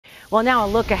Well, now a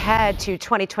look ahead to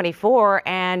 2024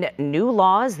 and new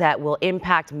laws that will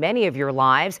impact many of your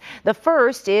lives. The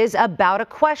first is about a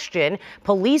question.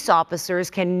 Police officers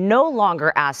can no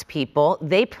longer ask people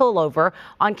they pull over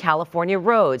on California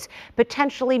roads.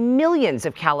 Potentially millions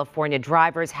of California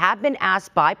drivers have been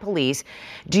asked by police,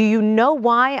 "Do you know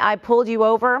why I pulled you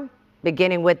over?"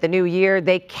 Beginning with the new year,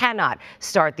 they cannot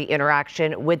start the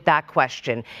interaction with that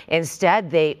question. Instead,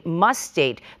 they must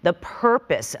state the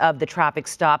purpose of the traffic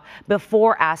stop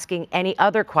before asking any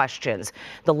other questions.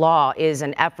 The law is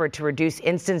an effort to reduce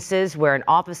instances where an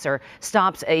officer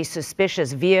stops a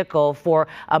suspicious vehicle for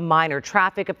a minor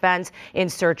traffic offense in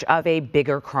search of a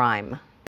bigger crime.